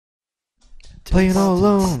Playing all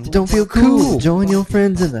alone, don't feel cool. Join your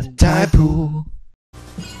friends in the tide pool.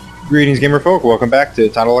 Greetings, gamer folk. Welcome back to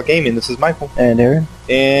Tidal Gaming. This is Michael. And Aaron.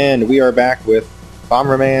 And we are back with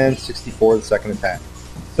Bomberman 64, the second attack.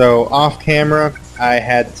 So, off camera, I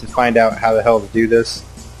had to find out how the hell to do this.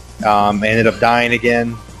 I ended up dying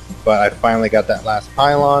again, but I finally got that last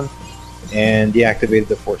pylon and deactivated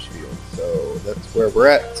the force field. So, that's where we're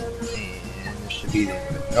at. And this should be the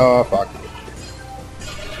end of it. Oh, fuck.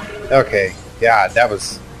 Okay. God, that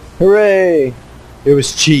was... Hooray! It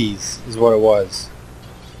was cheese, is what it was.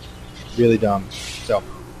 Really dumb. So...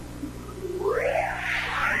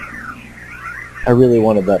 I really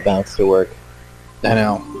wanted that bounce to work. I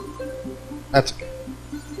know. That's okay.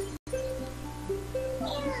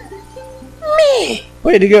 Me!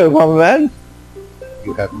 Way to go, Bomberman!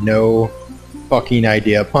 You have no fucking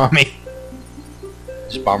idea, Pommy.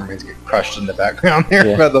 Just Bomberman's getting crushed in the background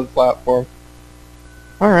there by the platform.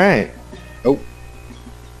 Alright. Oh.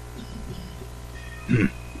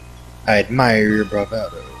 I admire your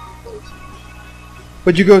bravado.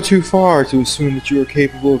 But you go too far to assume that you are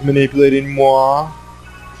capable of manipulating moi.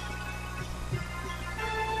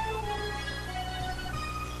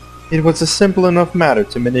 It was a simple enough matter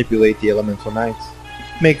to manipulate the elemental knights,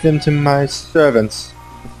 make them to my servants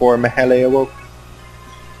before Mahele awoke,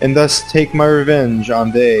 and thus take my revenge on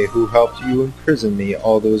they who helped you imprison me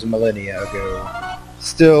all those millennia ago.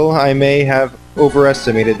 Still, I may have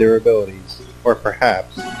overestimated their abilities, or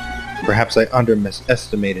perhaps I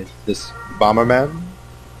underestimated this Bomberman.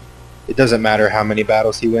 It doesn't matter how many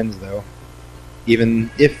battles he wins, though. Even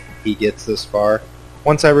if he gets this far,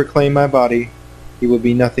 once I reclaim my body, he will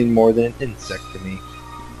be nothing more than an insect to me.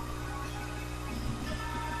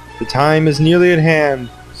 The time is nearly at hand.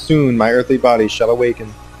 Soon my earthly body shall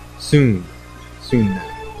awaken. Soon. Soon now.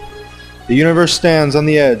 The universe stands on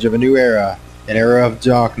the edge of a new era. An era of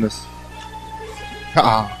darkness.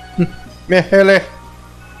 Ah. Mehele!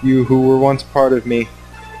 You who were once part of me,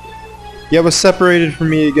 yet was separated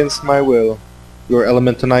from me against my will. Your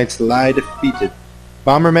elemental knights lie defeated.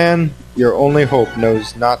 Bomberman, your only hope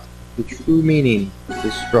knows not the true meaning of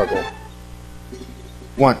this struggle.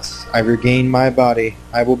 Once I regain my body,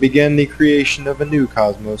 I will begin the creation of a new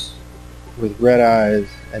cosmos, with red eyes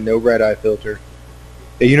and no red-eye filter.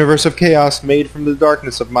 A universe of chaos made from the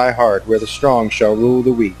darkness of my heart, where the strong shall rule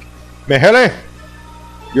the weak. Mehele!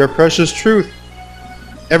 Your precious truth!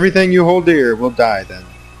 Everything you hold dear will die then.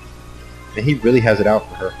 And he really has it out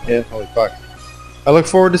for her. Yeah, holy fuck. I look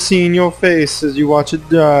forward to seeing your face as you watch it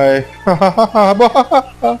die.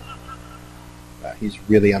 He's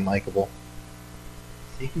really unlikable.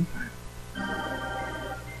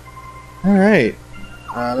 Alright.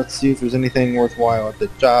 Let's see if there's anything worthwhile at the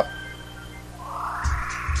top.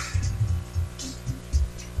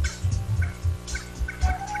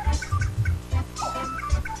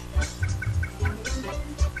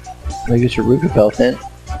 Let me get your Ruka belt in.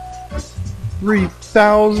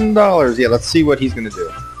 $3,000. Yeah, let's see what he's gonna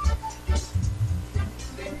do.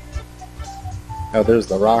 Oh, there's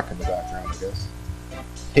the rock in the background, I guess.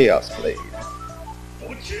 Chaos Blade.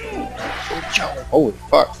 Holy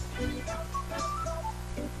fuck.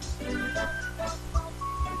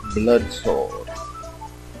 Blood Sword.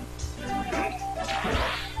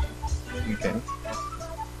 Okay.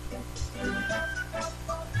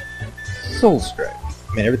 Soul Strike.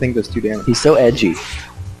 Man, everything does 2 damage. He's so edgy.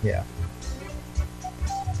 Yeah.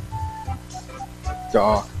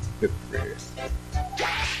 Dark Victory. Okay.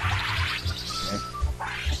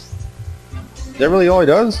 Is that really all he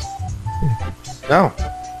does? No.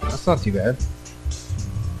 That's not too bad.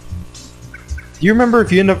 Do you remember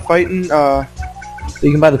if you end up fighting,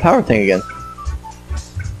 You can buy the power thing again.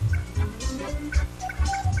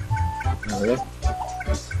 Oh, really?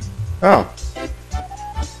 Oh.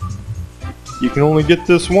 You can only get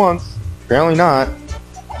this once. Apparently not.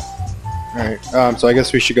 Alright, so I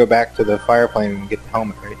guess we should go back to the fire plane and get the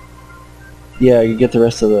helmet, right? Yeah, you get the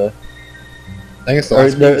rest of the... I guess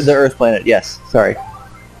the Earth planet, yes. Sorry.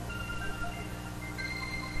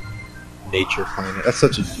 Nature planet. That's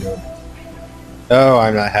such a joke. Oh,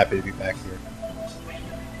 I'm not happy to be back here.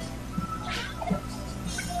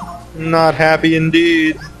 Not happy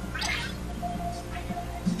indeed.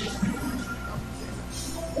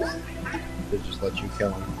 They just let you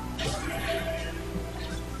kill him.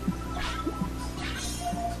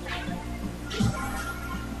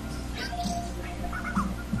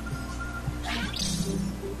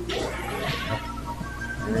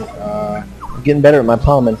 I'm getting better at my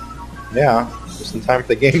palming. Yeah, just in time for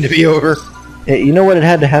the game to be over. Hey, you know what? It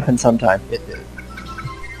had to happen sometime. It did.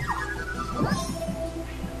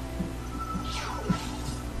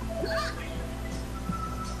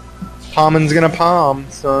 Palmen's gonna palm,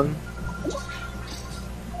 son.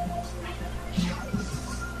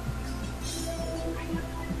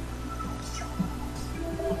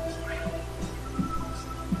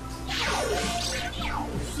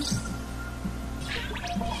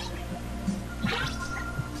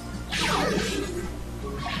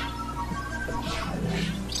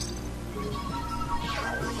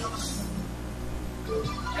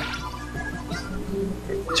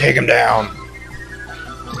 Take him down.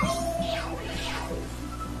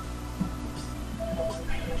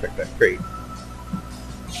 Check that crate.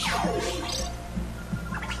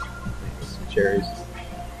 Some cherries.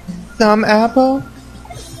 Some apple.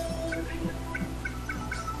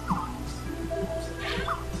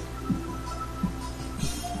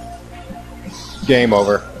 Game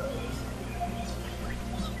over.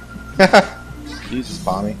 Jesus,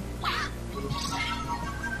 Bonnie.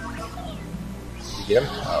 You get him?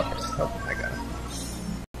 Oh, okay. Oh, I got him.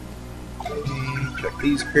 Okay, check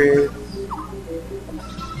these crates.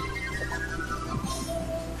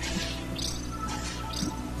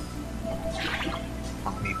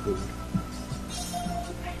 Mommy food.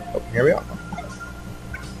 Oh, here we are.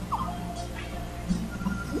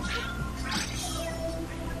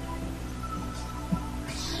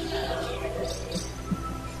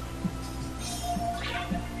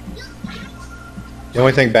 The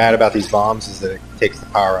only thing bad about these bombs is that it takes the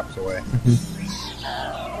power-ups away.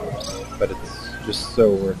 But it's just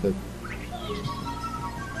so worth it.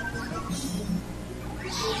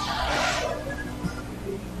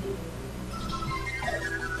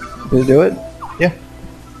 Did it do it? Yeah.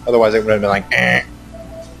 Otherwise it would have been like, eh.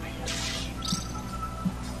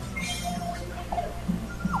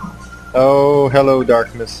 Oh, hello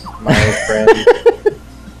darkness, my friend.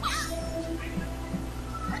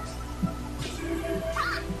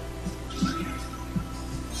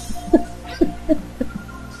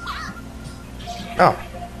 Oh.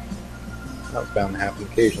 That was bound to happen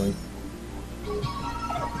occasionally.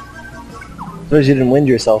 Suppose you didn't wind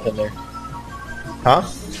yourself in there. Huh?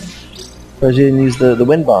 Suppose you didn't use the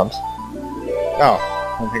wind bombs. Oh,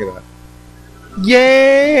 I didn't think of that.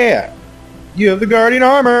 Yeah! You have the Guardian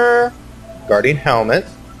armor! Guardian helmet.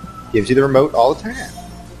 Gives you the remote all the time.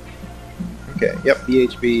 Okay, yep,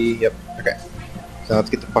 BHB, yep, okay. So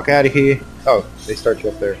let's get the fuck out of here. Oh, they start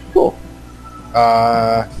you up there. Cool.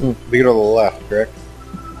 We go to the left, correct?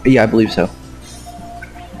 Yeah, I believe so.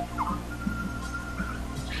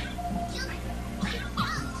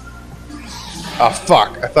 Oh,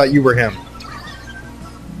 fuck. I thought you were him.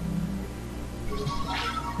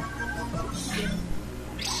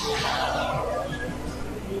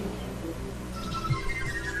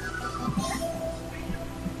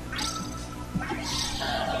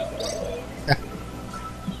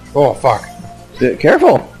 Oh, fuck.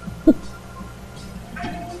 Careful.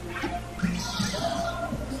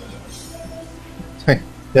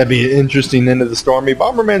 That'd be an interesting end of the stormy.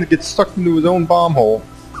 Bomberman gets stuck into his own bomb hole.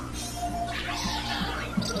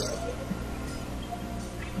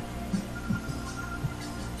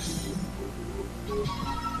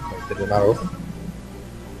 Wait, did it not open?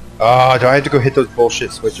 Oh, do I have to go hit those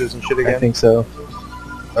bullshit switches and shit again? I think so.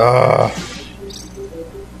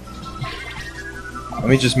 Let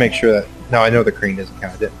me just make sure that... No, I know the crane doesn't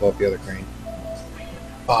count. I didn't blow up the other crane.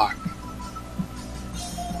 Fuck.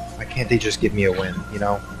 Why can't they just give me a win, you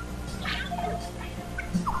know?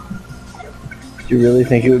 Do you really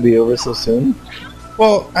think it would be over so soon?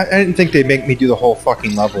 Well, I didn't think they'd make me do the whole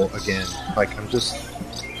fucking level again. Like, I'm just...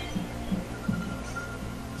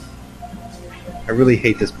 I really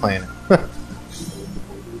hate this planet.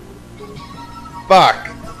 Fuck!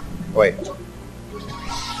 Wait.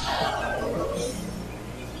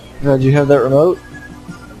 Did you have that remote?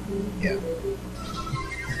 Yeah.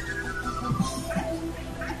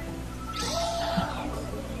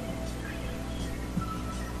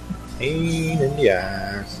 Pain in the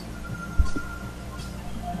ass.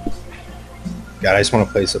 God, I just want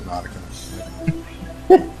to play Subnautica.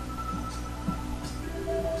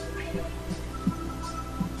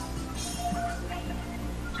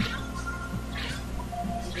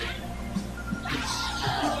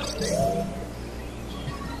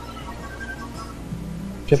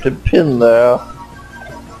 Kept him pinned there.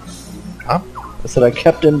 Huh? I said I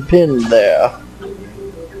kept him pinned there.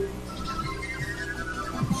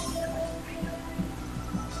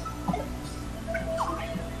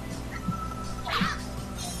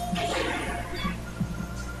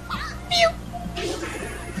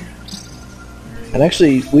 And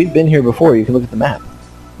actually, we've been here before. You can look at the map.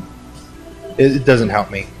 It doesn't help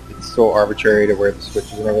me. It's so arbitrary to where the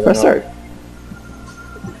switches and everything Press start.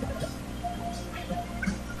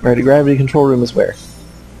 Alrighty, gravity control room is where?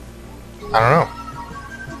 I don't know.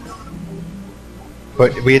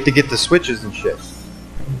 But we had to get the switches and shit.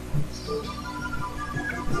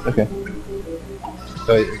 Okay.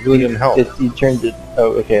 So it really didn't help. You turned it.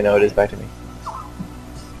 Oh, okay. No, it is back to me.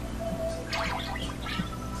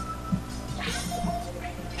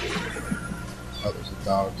 Oh, there's a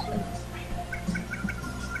dog.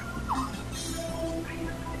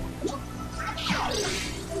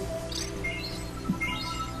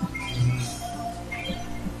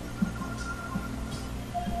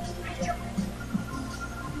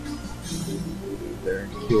 There,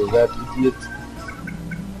 kill that idiot.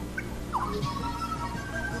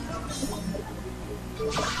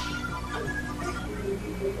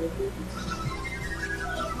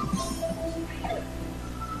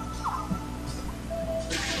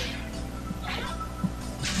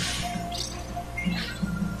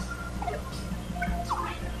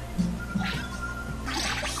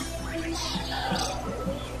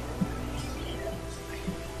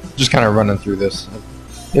 Just kind of running through this.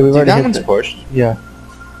 Yeah, we've See, already that hit one's the- pushed. Yeah.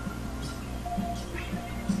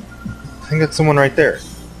 I think that's someone right there.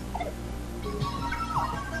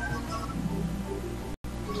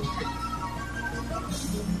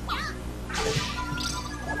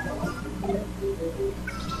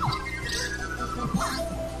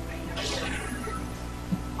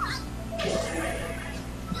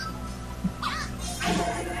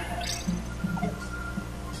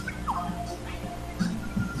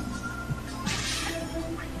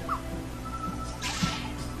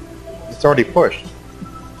 It's already pushed.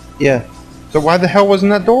 Yeah. So why the hell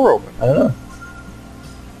wasn't that door open? I don't know.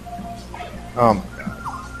 Oh my god.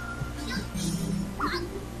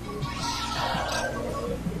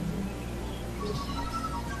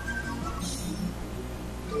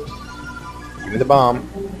 Give me the bomb.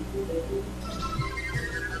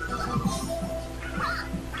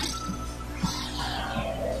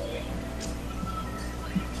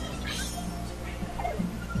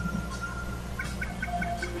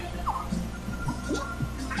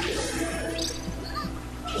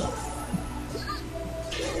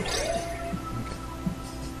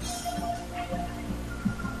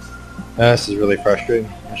 This is really frustrating.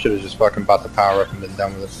 I should have just fucking bought the power up and been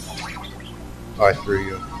done with it. Oh, I threw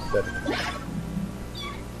you instead.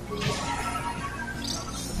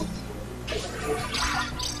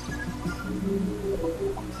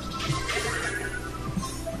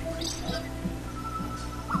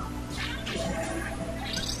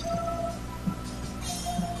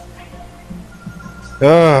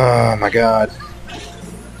 Oh my god.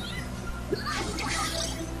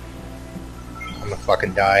 I'm gonna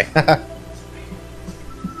fucking die.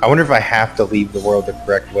 I wonder if I have to leave the world the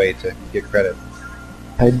correct way to get credit.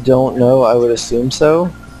 I don't know. I would assume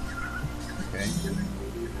so. Okay.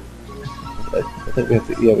 I think we have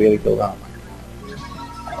to. Yeah, we gotta kill them.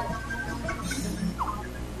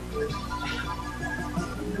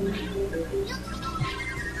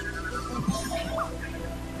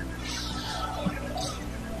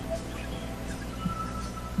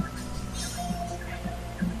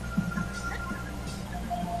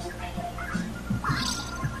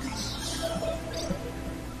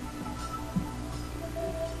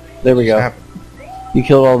 There we go. Snap. You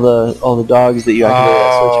killed all the dogs that you activated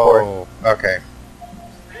that switch for. Okay.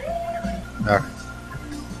 Okay.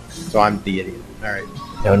 So I'm the idiot. Alright.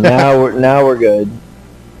 No, now we're good.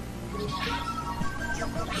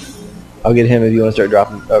 I'll get him if you want to start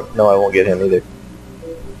dropping. Oh, no, I won't get him either.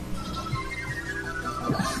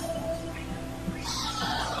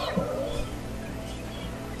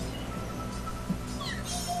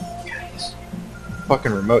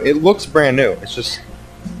 Fucking remote. It looks brand new. It's just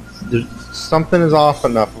there's something is off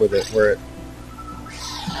enough with it where it.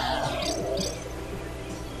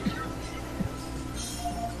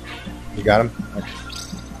 You got him? Okay.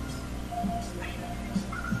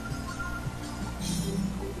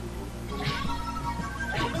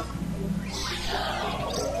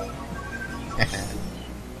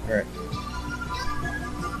 Alright.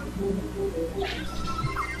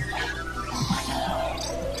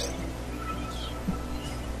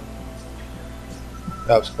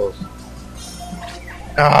 That was close.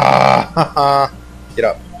 Ah! Get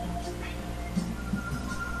up.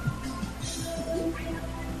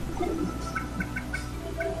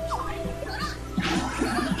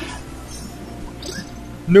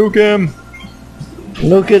 Nuke him!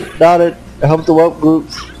 Nuke it, dot it. Help the woke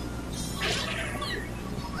groups.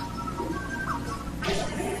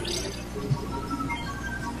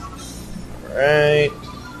 Alright.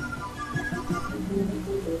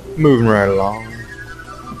 Moving right along.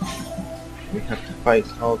 We have to fight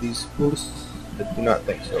all these fools. I do not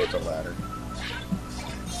think so. It's a ladder.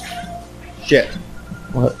 Shit.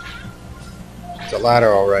 What? It's a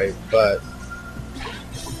ladder, all right, but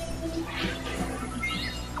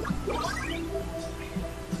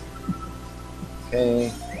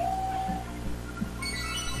okay.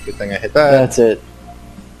 Good thing I hit that. That's it.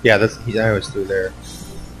 Yeah, I was through there.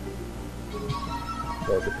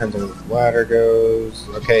 So it depends on where the ladder goes.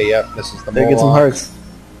 Okay, yep, this is the There, get some Moloch. hearts.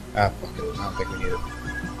 Ah, fuck it. I don't think we need it.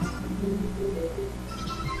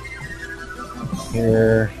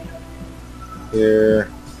 Here.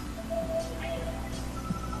 Here.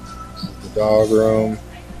 This is the dog room.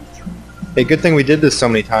 Hey, good thing we did this so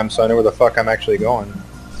many times so I know where the fuck I'm actually going.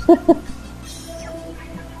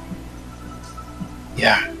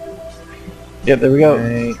 Yeah. Yep, there we go.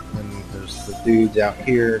 Okay, and there's the dudes out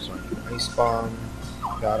here, so I can ice bomb.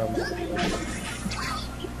 Got him.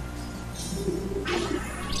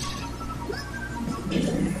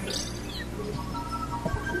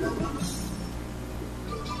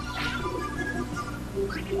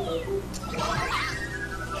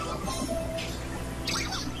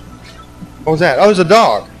 What was that? Oh, it was a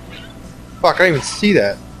dog. Fuck, I didn't even see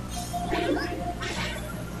that.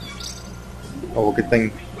 Oh, well, good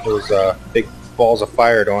thing those big balls of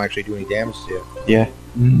fire don't actually do any damage to you. Yeah.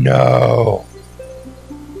 No.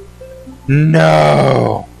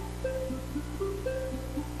 No.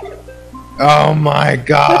 Oh my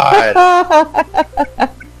god.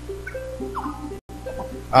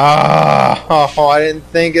 Oh, I didn't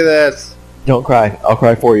think of this. Don't cry. I'll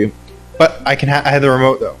cry for you. But I have the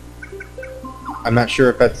remote though. I'm not sure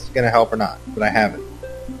if that's gonna help or not, but I have it.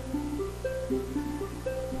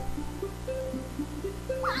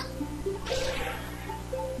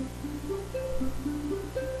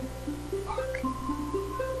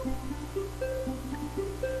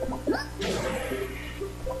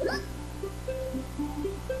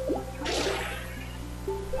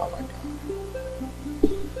 Oh my god.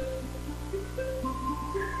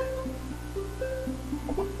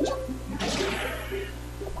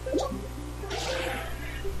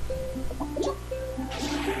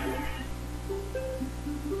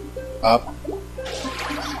 Up.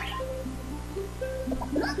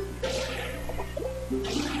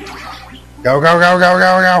 Go, go, go, go,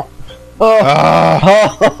 go, go! Oh.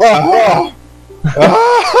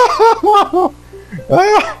 Oh.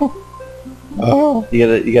 Oh. Oh.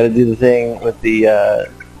 You gotta do the thing with the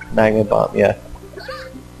magnet bomb. Yeah.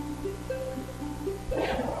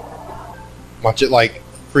 Watch it like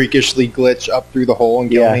freakishly glitch up through the hole and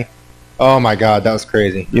kill me. Oh my god, that was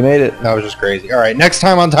crazy. You made it. That was just crazy. Alright, next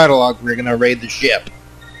time on Tidal, we're gonna raid the ship.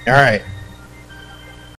 Alright.